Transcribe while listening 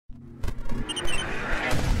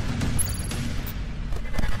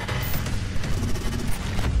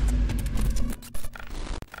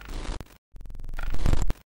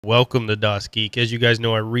welcome to DasGeek. As you guys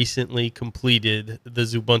know, I recently completed the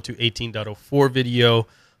Xubuntu 18.04 video.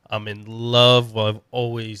 I'm in love. Well, I've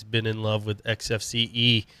always been in love with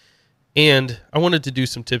Xfce. And I wanted to do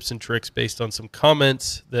some tips and tricks based on some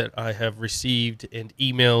comments that I have received and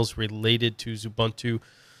emails related to Xubuntu.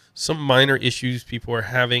 Some minor issues people are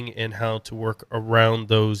having and how to work around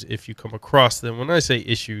those if you come across them. When I say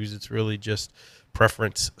issues, it's really just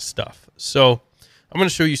preference stuff. So I'm going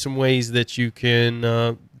to show you some ways that you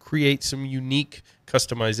can create some unique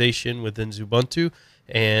customization within Xubuntu,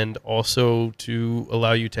 and also to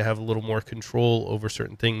allow you to have a little more control over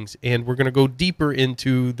certain things. And we're going to go deeper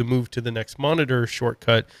into the move to the next monitor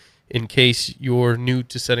shortcut in case you're new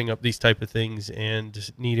to setting up these type of things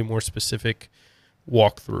and need a more specific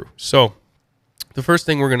walkthrough. So the first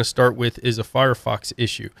thing we're going to start with is a Firefox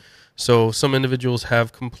issue. So some individuals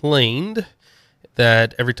have complained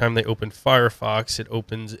that every time they open Firefox, it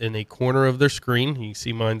opens in a corner of their screen. You can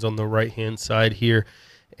see mine's on the right-hand side here,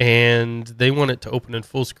 and they want it to open in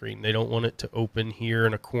full screen. They don't want it to open here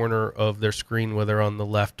in a corner of their screen, whether on the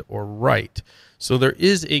left or right. So there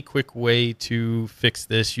is a quick way to fix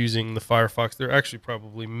this using the Firefox. There are actually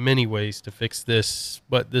probably many ways to fix this,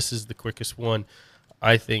 but this is the quickest one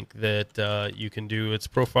I think that you can do. It's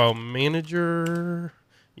ProfileManager.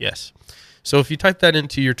 Yes. So if you type that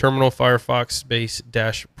into your terminal, Firefox space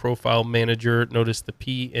dash ProfileManager, notice the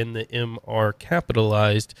P and the M are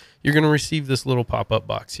capitalized, you're going to receive this little pop-up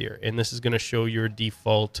box here. And this is going to show your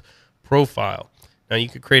default profile. Now you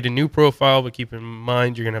could create a new profile, but keep in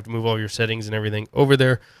mind you're going to have to move all your settings and everything over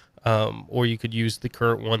there. Or you could use the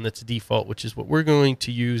current one that's default, which is what we're going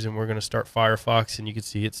to use. And we're going to start Firefox, and you can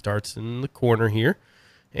see it starts in the corner here.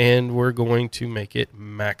 And we're going to make it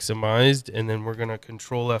maximized, and then we're going to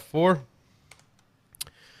Control F4.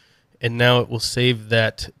 And now it will save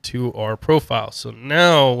that to our profile. So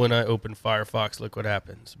now when I open Firefox, look what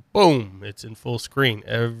happens. Boom, it's in full screen.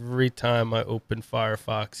 Every time I open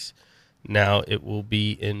Firefox, now it will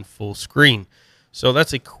be in full screen. So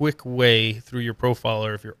that's a quick way through your profile,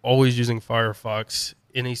 or if you're always using Firefox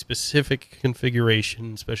in a specific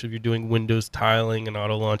configuration, especially if you're doing Windows tiling and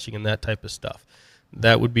auto launching and that type of stuff.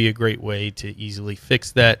 That would be a great way to easily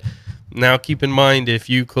fix that. Now keep in mind, if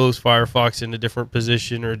you close Firefox in a different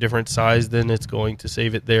position or a different size, then it's going to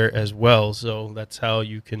save it there as well. So that's how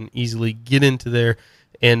you can easily get into there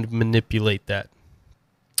and manipulate that.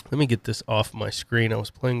 Let me get this off my screen. I was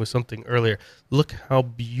playing with something earlier. Look how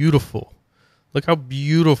beautiful. Look how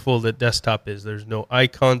beautiful the desktop is. There's no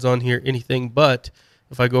icons on here, anything, but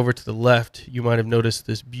if I go over to the left, you might have noticed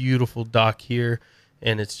this beautiful dock here.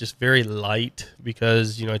 And it's just very light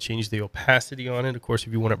because, you know, I changed the opacity on it. Of course,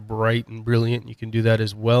 if you want it bright and brilliant, you can do that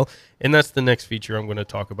as well. And that's the next feature I'm going to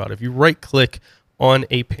talk about. If you right-click on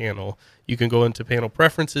a panel, you can go into panel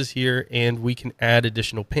preferences here, and we can add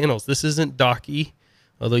additional panels. This isn't Docky,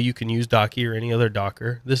 although you can use Docky or any other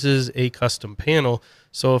Docker. This is a custom panel.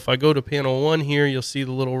 So if I go to panel 1 here, you'll see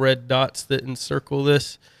the little red dots that encircle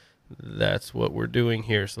this. That's what we're doing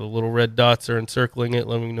here. So the little red dots are encircling it,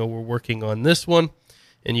 letting me know we're working on this one.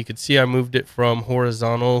 And you can see I moved it from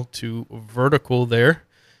horizontal to vertical there.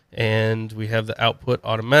 And we have the output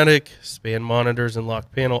automatic, span monitors and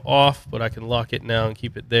lock panel off, but I can lock it now and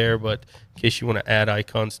keep it there. But in case you want to add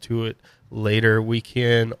icons to it later, we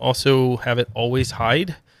can also have it always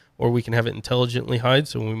hide, or we can have it intelligently hide.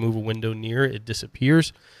 So when we move a window near it, it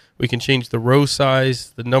disappears. We can change the row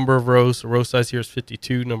size, the number of rows. The row size here is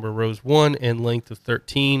 52, number of rows 1, and length of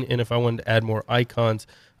 13. And if I wanted to add more icons,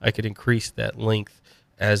 I could increase that length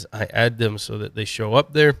as I add them so that they show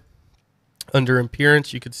up there. Under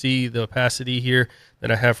appearance, you can see the opacity here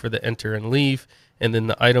that I have for the enter and leave. And then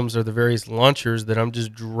the items are the various launchers that I'm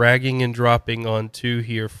just dragging and dropping onto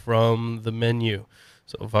here from the menu.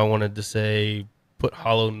 So if I wanted to say put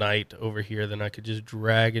Hollow Knight over here, then I could just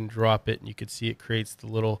drag and drop it, and you can see it creates the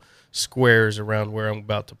little squares around where I'm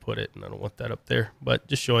about to put it. And I don't want that up there, but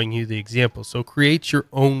just showing you the example. So create your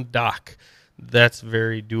own dock. That's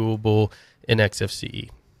very doable in Xfce.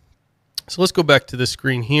 So let's go back to the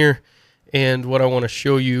screen here, and what I want to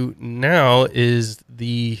show you now is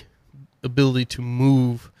the ability to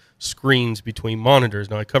move screens between monitors.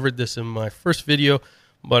 Now I covered this in my first video,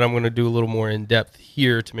 but I'm going to do a little more in depth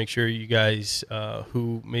here to make sure you guys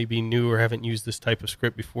who may be new or haven't used this type of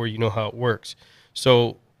script before, you know how it works.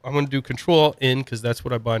 So I'm going to do Ctrl Alt N because that's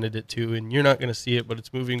what I binded it to, and you're not going to see it, but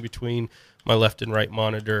it's moving between my left and right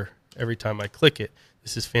monitor every time I click it.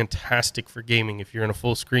 This is fantastic for gaming. If you're in a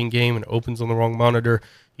full screen game and it opens on the wrong monitor,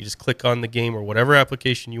 you just click on the game or whatever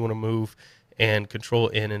application you want to move and Control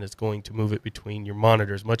N, and it's going to move it between your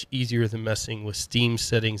monitors. Much easier than messing with Steam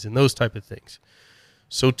settings and those type of things.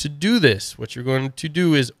 So to do this, what you're going to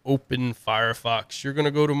do is open Firefox. You're going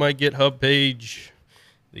to go to my GitHub page.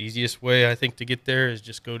 The easiest way, I think, to get there is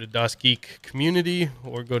just go to DasGeek community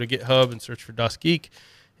or go to GitHub and search for DasGeek.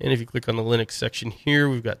 And if you click on the Linux section here,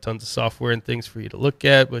 we've got tons of software and things for you to look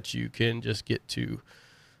at, but you can just get to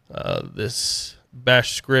this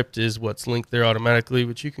bash script is what's linked there automatically,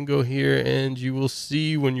 but you can go here and you will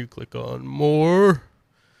see when you click on more.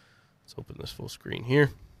 Let's open this full screen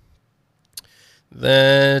here.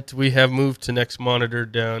 That we have moved to next monitor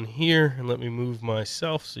down here, and let me move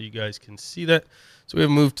myself so you guys can see that. So we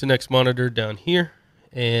have moved to next monitor down here,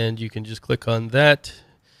 and you can just click on that,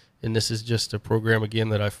 and this is just a program again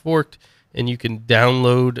that I forked, and you can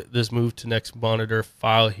download this move to next monitor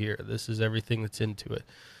file here. This is everything that's into it.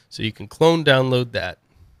 So you can clone, download that.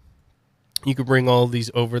 You can bring all of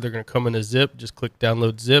these over. They're going to come in a zip. Just click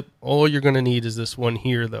download zip. All you're going to need is this one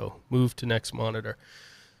here though, move to next monitor.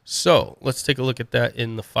 So let's take a look at that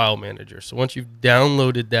in the file manager. So once you've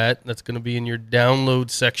downloaded that, that's going to be in your download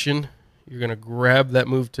section. You're going to grab that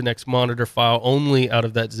move to next monitor file only out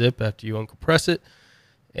of that zip after you uncompress it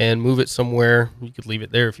and move it somewhere. You could leave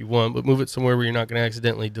it there if you want, but move it somewhere where you're not going to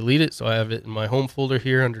accidentally delete it. So I have it in my home folder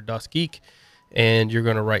here under DasGeek, and you're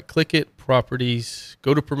going to right click it, properties,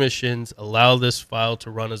 go to permissions, allow this file to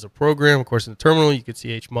run as a program. Of course, in the terminal, you could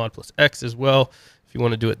see chmod plus X as well, if you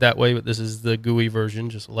want to do it that way, but this is the GUI version.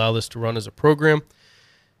 Just allow this to run as a program.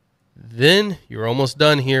 Then you're almost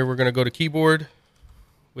done here. We're going to go to keyboard,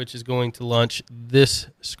 which is going to launch this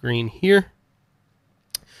screen here.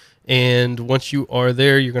 And once you are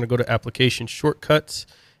there, you're going to go to application shortcuts,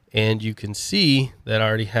 and you can see that I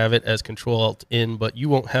already have it as Ctrl Alt N, but you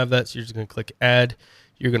won't have that. So you're just going to click add.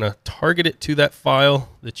 You're going to target it to that file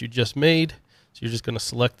that you just made. So you're just going to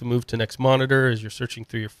select the move to next monitor as you're searching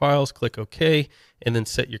through your files, click OK, and then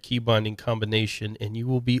set your key binding combination, and you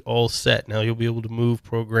will be all set. Now you'll be able to move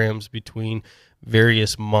programs between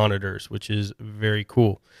various monitors, which is very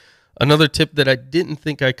cool. Another tip that I didn't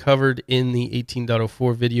think I covered in the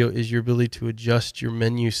 18.04 video is your ability to adjust your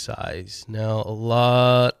menu size. Now, a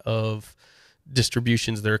lot of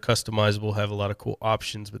distributions that are customizable have a lot of cool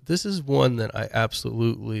options, but this is one that I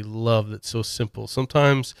absolutely love that's so simple.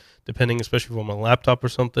 Sometimes, depending, especially if I'm on a laptop or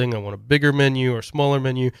something, I want a bigger menu or smaller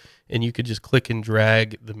menu, and you could just click and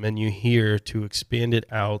drag the menu here to expand it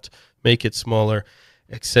out, make it smaller,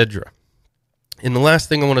 etc. And the last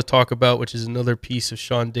thing I want to talk about, which is another piece of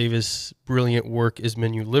Sean Davis' brilliant work, is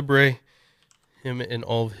Menu Libre. Him and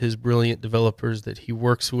all of his brilliant developers that he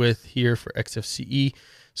works with here for Xfce.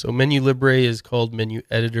 So Menu Libre is called Menu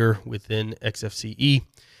Editor within Xfce.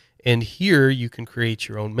 And here you can create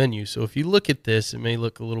your own menu. So if you look at this, it may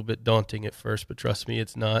look a little bit daunting at first, but trust me,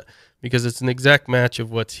 it's not, because it's an exact match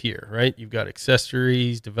of what's here, right? You've got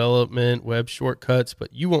accessories, development, web shortcuts,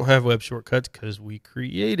 but you won't have web shortcuts because we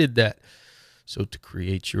created that. So to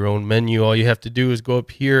create your own menu, all you have to do is go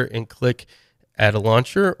up here and click add a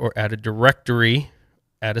launcher or add a directory,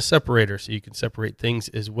 add a separator, so you can separate things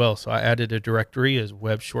as well. So I added a directory as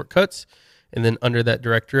web shortcuts, and then under that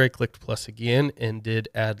directory I clicked plus again and did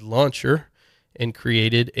add launcher and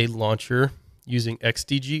created a launcher using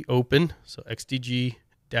XDG open, so XDG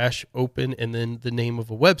 -open and then the name of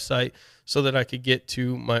a website, so that I could get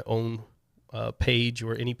to my own page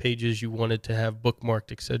or any pages you wanted to have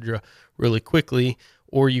bookmarked, etc. really quickly,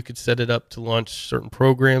 or you could set it up to launch certain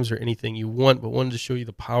programs or anything you want, but wanted to show you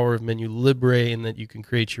the power of Menu Libre and that you can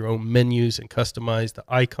create your own menus and customize the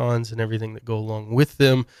icons and everything that go along with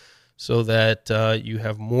them so that you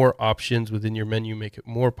have more options within your menu, make it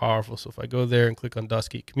more powerful. So if I go there and click on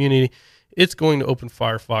DasGeek Community, it's going to open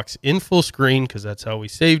Firefox in full screen because that's how we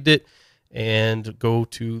saved it, and go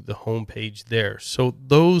to the home page there. So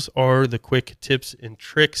those are the quick tips and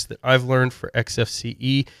tricks that I've learned for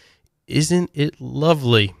Xfce. Isn't it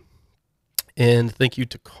lovely? And thank you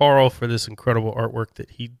to Carl for this incredible artwork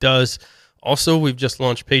that he does. Also, we've just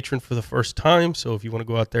launched Patreon for the first time, so if you want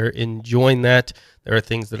to go out there and join that, there are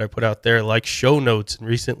things that I put out there like show notes. And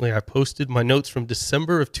recently I posted my notes from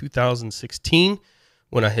December of 2016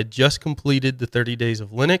 when I had just completed the 30 Days of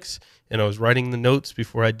Linux, and I was writing the notes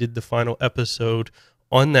before I did the final episode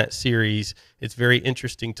on that series. It's very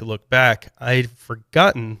interesting to look back. I'd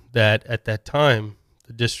forgotten that at that time,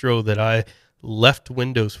 the distro that I left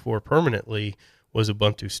Windows for permanently was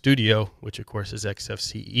Ubuntu Studio, which of course is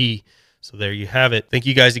Xfce. So there you have it. Thank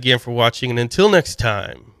you guys again for watching, and until next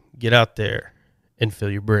time, get out there and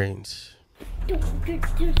fill your brains. Don't get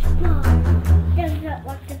too small. Does not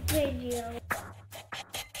watch the video.